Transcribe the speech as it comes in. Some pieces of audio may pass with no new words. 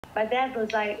My dad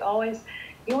was like always,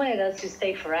 he wanted us to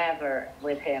stay forever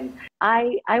with him.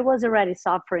 I was already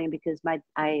suffering because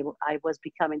I was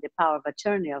becoming the power of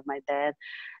attorney of my dad,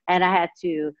 and I had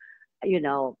to, you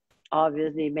know,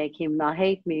 obviously make him not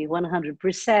hate me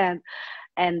 100%,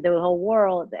 and the whole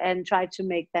world, and try to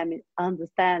make them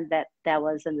understand that that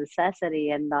was a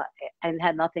necessity and not, and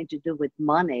had nothing to do with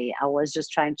money. I was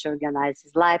just trying to organize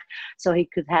his life so he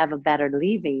could have a better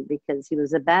living because he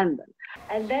was abandoned.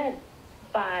 And then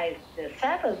by the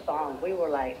seventh song, we were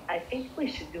like, I think we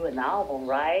should do an album,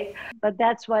 right? But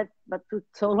that's what, but took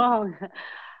so long.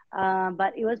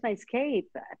 But it was my escape.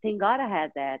 Thank God I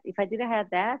had that. If I didn't have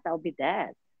that, I'll be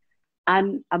dead.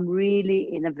 I'm really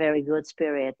in a very good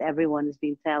spirit. Everyone has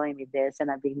been telling me this, and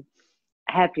I've been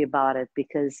happy about it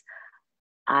because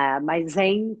my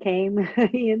Zen came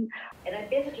in, and I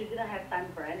basically didn't have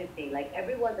time for anything. Like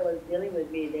everyone that was dealing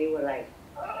with me, they were like,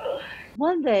 ugh.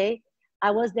 One day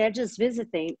I was there just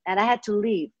visiting, and I had to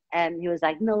leave, and he was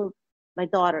like, "No, my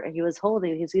daughter." And he was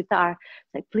holding his guitar.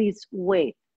 Like, please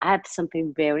wait. I have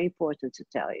something very important to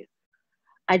tell you.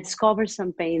 I discovered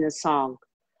something in a song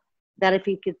that I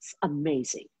think it's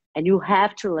amazing. And you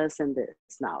have to listen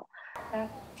this now. A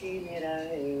primeira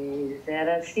vez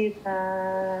era a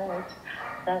cidade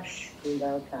da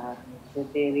segunda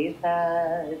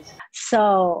eternidade.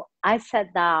 So I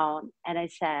sat down and I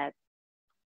said,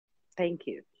 thank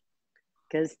you.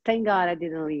 Because thank God I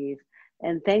didn't leave.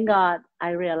 And thank God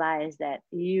I realized that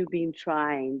you've been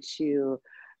trying to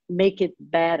make it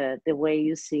better the way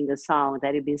you sing a song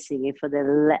that you've been singing for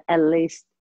at least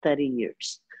 30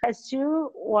 years. Has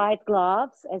two white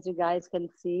gloves, as you guys can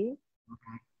see.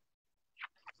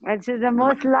 And she's the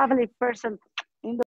most lovely person